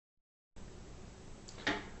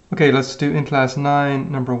Okay, let's do in class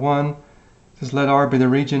 9, number 1. Says let R be the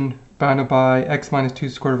region bounded by x minus 2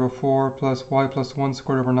 squared over 4 plus y plus 1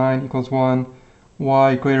 squared over 9 equals 1,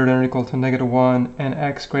 y greater than or equal to negative 1, and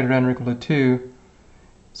x greater than or equal to 2.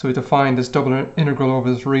 So we define this double integral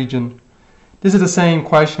over this region. This is the same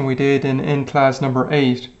question we did in class number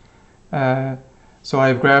 8. So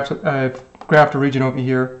I've graphed a region over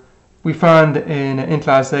here. We found in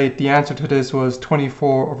class 8 the answer to this was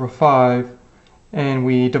 24 over 5. And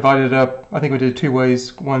we divided it up. I think we did it two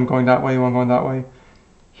ways, one going that way, one going that way.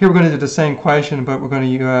 Here we're going to do the same question, but we're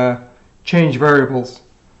going to change variables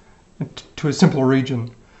to a simpler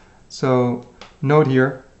region. So note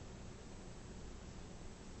here.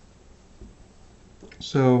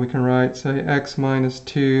 So we can write, say, x minus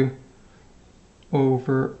 2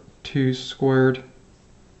 over 2 squared.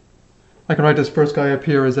 I can write this first guy up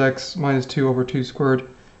here as x minus 2 over 2 squared.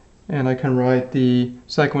 And I can write the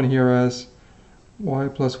second one here as y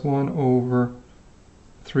plus 1 over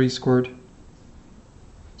 3 squared.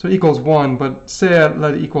 So it equals 1, but say I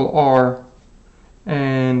let it equal r,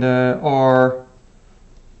 and r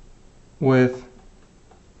with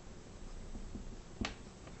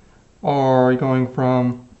r going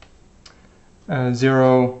from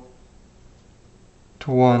 0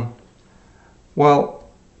 to 1. Well,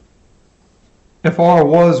 if r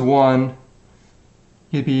was 1,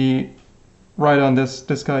 you'd be right on this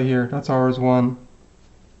guy here. That's r is 1.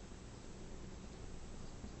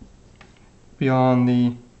 Beyond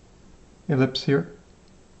the ellipse here.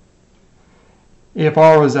 If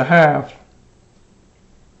r was a half,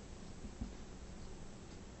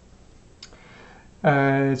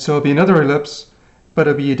 so it'd be another ellipse, but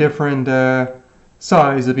it'd be a different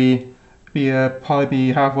size. It'd probably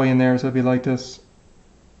be halfway in there, so it'd be like this.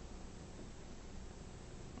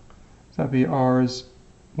 So that'd be r is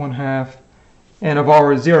 1/2, and if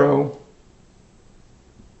r is 0,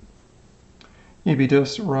 you'd be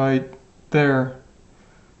just right there,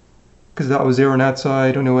 because that was 0 on that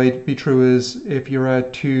side. Only way it'd be true is if you're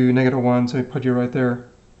at 2, negative 1, so I put you right there.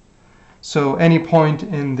 So any point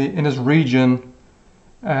in this region,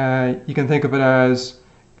 you can think of it as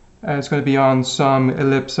it's going to be on some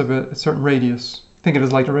ellipse of a certain radius. Think of it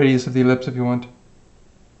as like the radius of the ellipse if you want.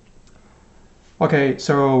 Okay,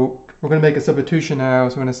 so we're going to make a substitution now.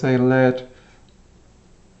 So I'm going to say let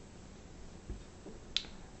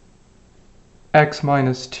x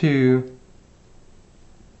minus 2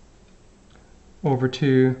 over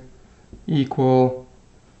 2 equal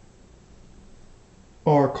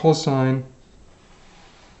r cosine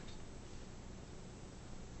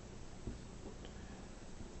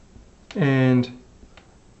and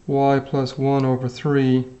y plus 1 over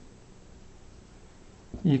 3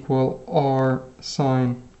 equal r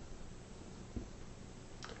sine.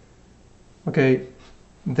 Okay,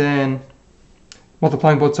 then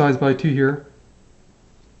multiplying both sides by 2 here,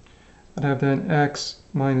 I'd have then x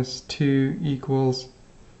minus 2 equals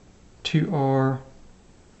 2r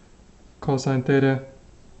cosine theta.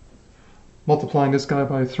 Multiplying this guy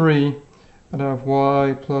by 3, I'd have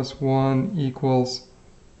y plus 1 equals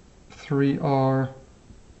 3r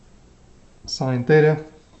sine theta.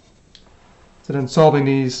 So then solving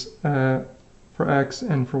these for x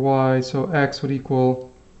and for y, so x would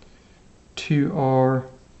equal 2r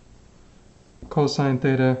cosine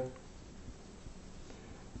theta,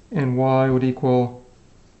 and y would equal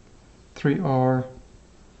 3r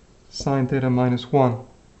sine theta minus 1.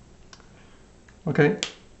 Okay.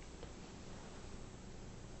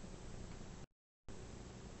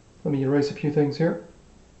 Let me erase a few things here.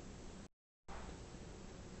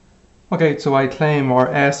 Okay, so I claim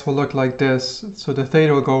our s will look like this. So the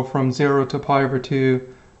theta will go from 0 to pi over 2,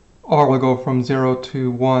 r will go from 0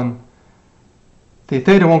 to 1. The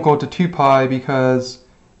theta won't go to 2 pi because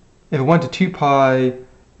if it went to 2 pi, it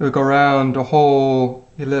would go around the whole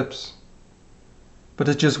ellipse. But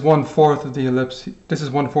it's just 1/4 of the ellipse. This is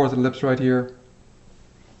 1/4 of the ellipse right here.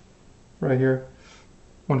 Right here.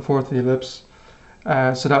 1/4 of the ellipse.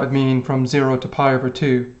 So that would mean from 0 to pi over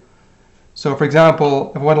 2. So for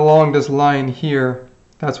example, if I went along this line here,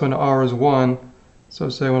 that's when r is 1. So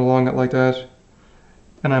say I went along it like that,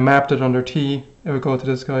 and I mapped it under t, it would go to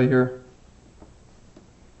this guy here.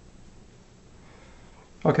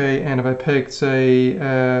 Okay, and if I picked, say,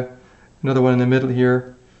 another one in the middle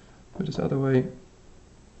here, put this other way,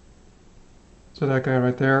 so that guy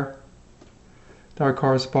right there, that would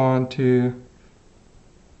correspond to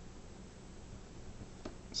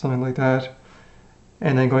something like that.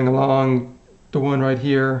 And then going along the one right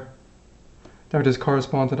here, that would just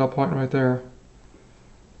correspond to that point right there.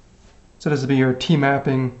 So this would be your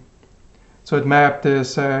t-mapping. So it mapped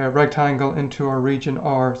this rectangle into our region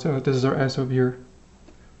R. So this is our S over here.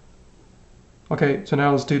 Okay, so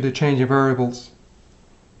now let's do the change of variables.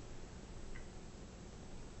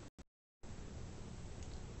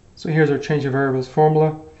 So here's our change of variables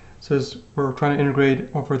formula. It says we're trying to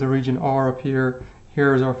integrate over the region R up here.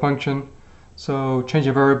 Here's our function. So change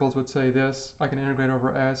of variables would say this. I can integrate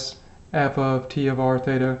over S, f of t of r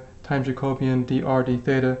theta times Jacobian dr d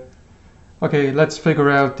theta. Okay, let's figure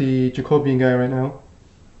out the Jacobian guy right now.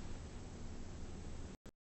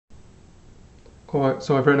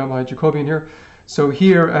 So I've written out my Jacobian here. So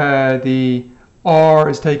here the r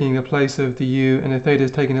is taking the place of the u and the theta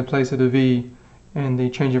is taking the place of the v and the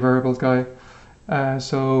change of variables guy.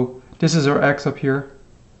 So this is our x up here.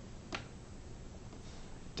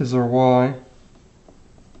 This is our y.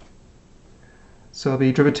 So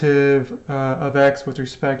the derivative of x with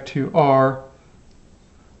respect to r,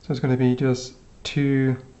 so it's going to be just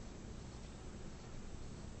 2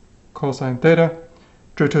 cosine theta.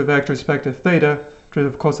 Derivative of x with respect to theta,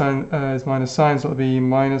 derivative of cosine is minus sine, so it'll be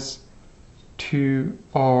minus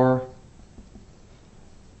 2r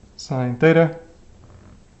sine theta.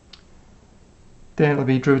 Then it'll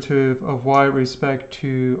be derivative of y with respect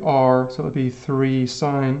to r, so it'll be 3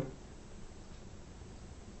 sine.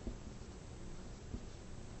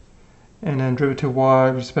 And then derivative of y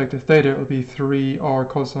with respect to theta will be 3r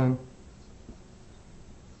cosine.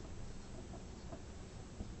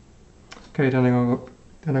 Okay, then I'm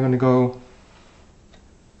going to go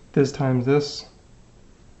this times this.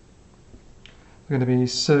 It's going to be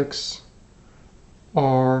 6r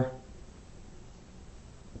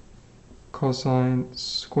cosine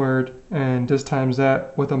squared, and this times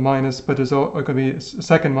that with a minus, but there's going to be a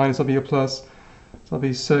second minus, will be a plus. So it'll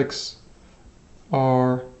be 6r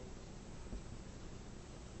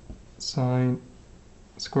sine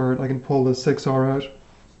squared. I can pull the 6r out.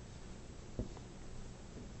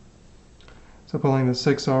 So pulling the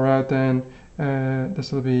 6r out, then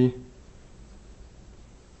this will be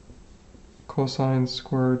cosine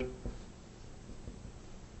squared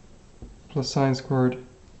plus sine squared,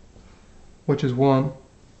 which is 1.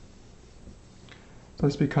 So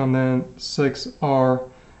this become then 6r.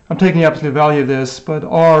 I'm taking the absolute value of this, but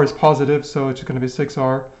r is positive, so it's just going to be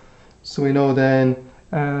 6r. So we know then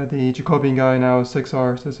the Jacobian guy now is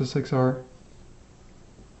 6r, so this is 6r.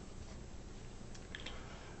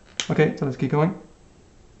 Okay, so let's keep going.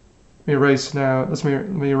 Let me erase now. Let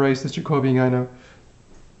me erase this Jacobian guy now.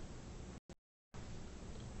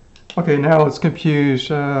 Okay, now let's compute.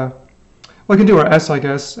 Well, we can do our s, I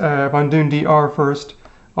guess. If I'm doing dr first,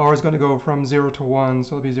 r is going to go from 0 to 1,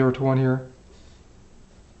 so it'll be 0 to 1 here.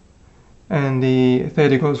 And the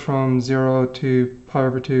theta goes from 0 to pi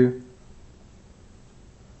over 2.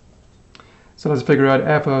 So let's figure out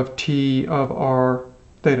f of t of r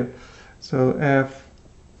theta. So f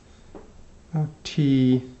of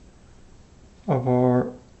t of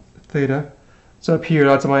r theta. So up here,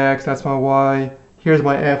 that's my x, that's my y. Here's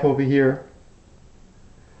my f over here.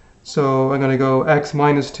 So I'm going to go x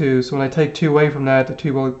minus 2. So when I take 2 away from that,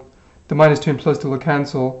 the minus 2 and plus 2 will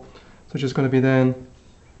cancel. So it's just going to be then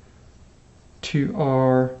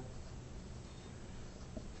 2r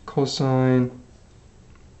cosine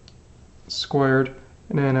squared,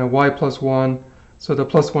 and then a y plus 1. So the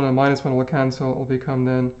plus 1 and minus 1 will cancel. It will become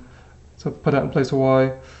then, so put that in place of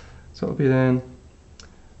y. So it will be then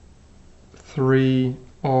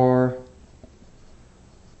 3r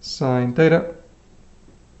sine theta.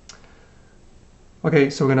 Okay,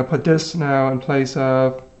 so we're going to put this now in place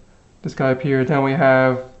of this guy up here. Then we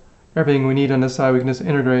have everything we need on this side. We can just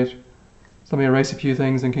integrate. So let me erase a few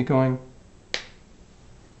things and keep going.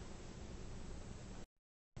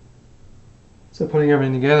 So putting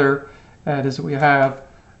everything together, this is what we have.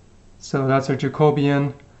 So that's our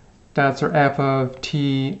Jacobian, that's our f of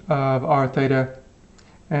t of r theta,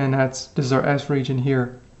 and this is our S region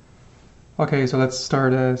here. Okay, so let's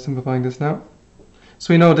start simplifying this now.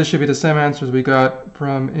 So we know this should be the same answers we got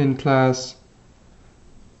from in class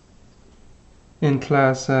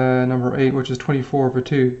number 8, which is 24 over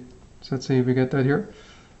 2. So let's see if we get that here.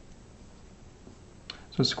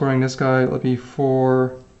 So squaring this guy, it'll be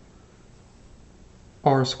 4r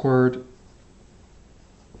squared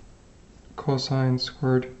cosine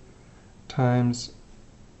squared times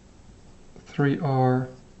 3r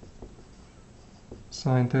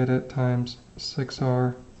sine theta times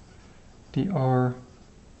 6r dr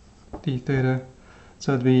d theta.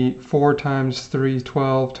 So it'd be 4 times 3,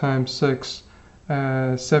 12 times 6,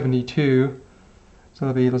 72. So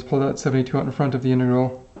it'll be, let's pull that 72 out in front of the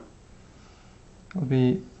integral. It'll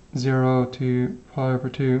be 0 to pi over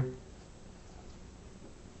 2.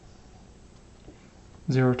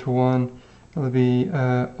 0 to 1. It'll be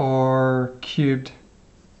r cubed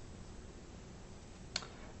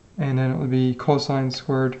and then it will be cosine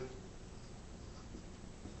squared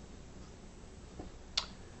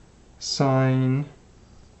sine,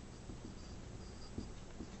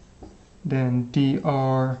 then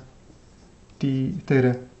dr d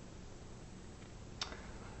theta.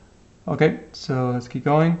 Okay, so let's keep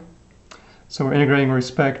going. So we're integrating with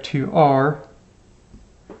respect to r.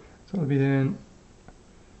 So it'll be then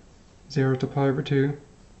 0 to pi over 2.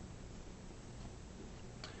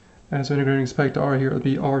 And so integrating with respect to r here, it'll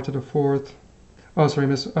be r to the 4th. Oh, sorry,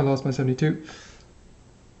 I lost my 72.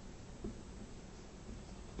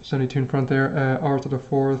 72 in front there. R to the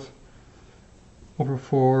 4th over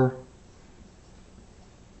 4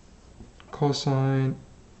 cosine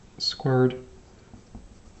squared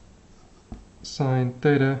sine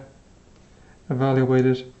theta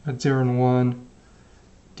evaluated at 0 and 1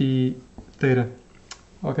 d theta.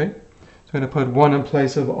 Okay, so I'm going to put 1 in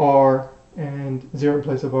place of r and 0 in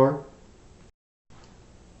place of r.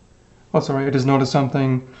 Oh, sorry, I just noticed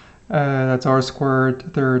something. That's r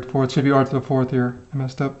squared, third, fourth. Should be r to the 4th here. I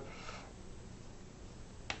messed up.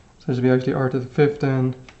 So it should be actually r to the 5th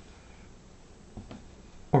then,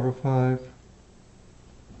 over 5.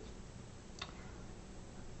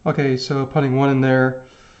 Okay, so putting 1 in there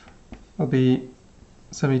will be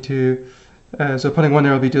 72. So putting 1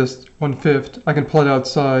 there will be just 1/5. I can pull it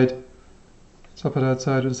outside. So I'll put it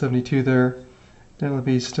outside with 72 there. Then it'll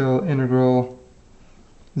be still integral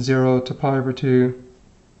 0 to pi over 2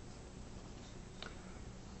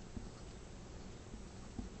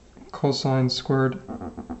 cosine squared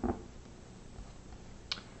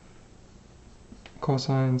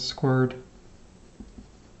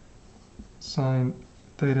sine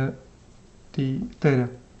theta d theta.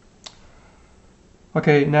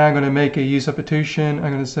 Okay, now I'm going to make a u substitution.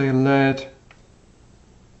 I'm going to say let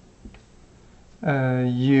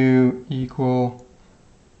u equal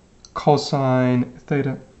cosine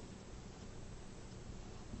theta.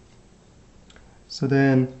 So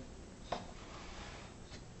then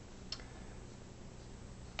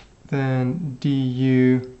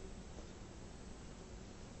du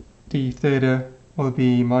d theta will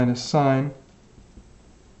be minus sine.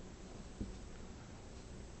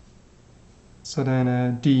 So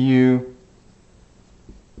then du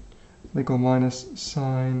will equal minus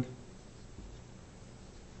sine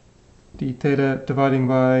d theta, dividing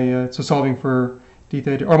by, so solving for d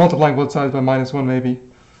theta, or multiplying both sides by minus 1 maybe.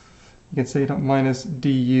 You can say minus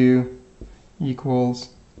du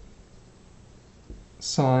equals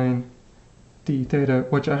sine d theta,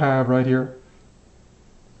 which I have right here.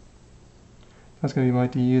 That's going to be my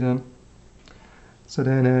du then. So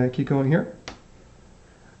then keep going here.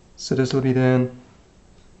 So this will be then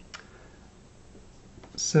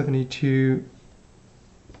 72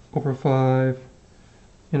 over 5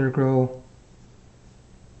 integral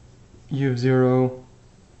u of 0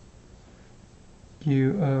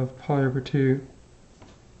 u of pi over 2.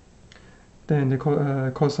 Then the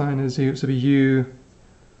cosine is u, so it'll be u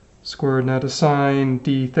squared. Now the sine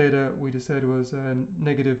d theta we just said was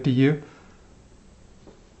negative du.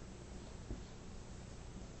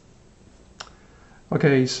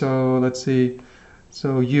 Okay, so let's see.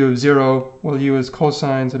 So u of 0, well, u is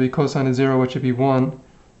cosine, so it'll be cosine of 0, which would be 1.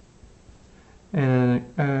 And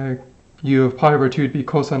u of pi over 2 would be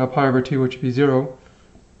cosine of pi over 2, which would be 0.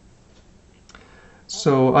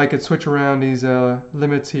 So I could switch around these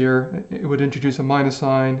limits here. It would introduce a minus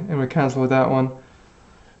sign, and would cancel with that one.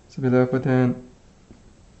 So we'll be left with then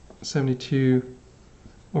 72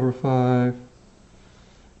 over 5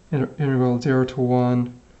 integral 0 to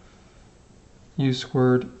 1 u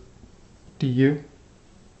squared du.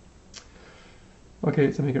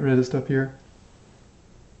 Okay, so let me get rid of this stuff here.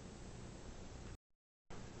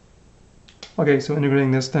 Okay, so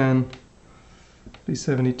integrating this then, be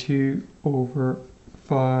 72 over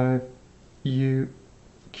 5 u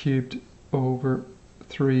cubed over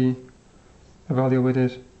 3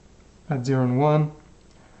 evaluated at 0 and 1.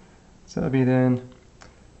 So that'd be then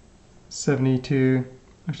 72,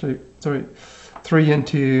 actually, sorry, 3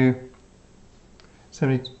 into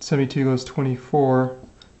 72 goes 24.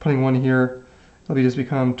 Putting 1 here, it'll be just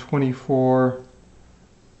become 24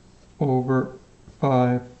 over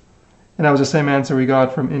 5. And that was the same answer we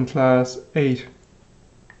got from in class 8.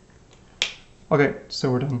 Okay,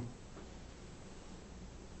 so we're done.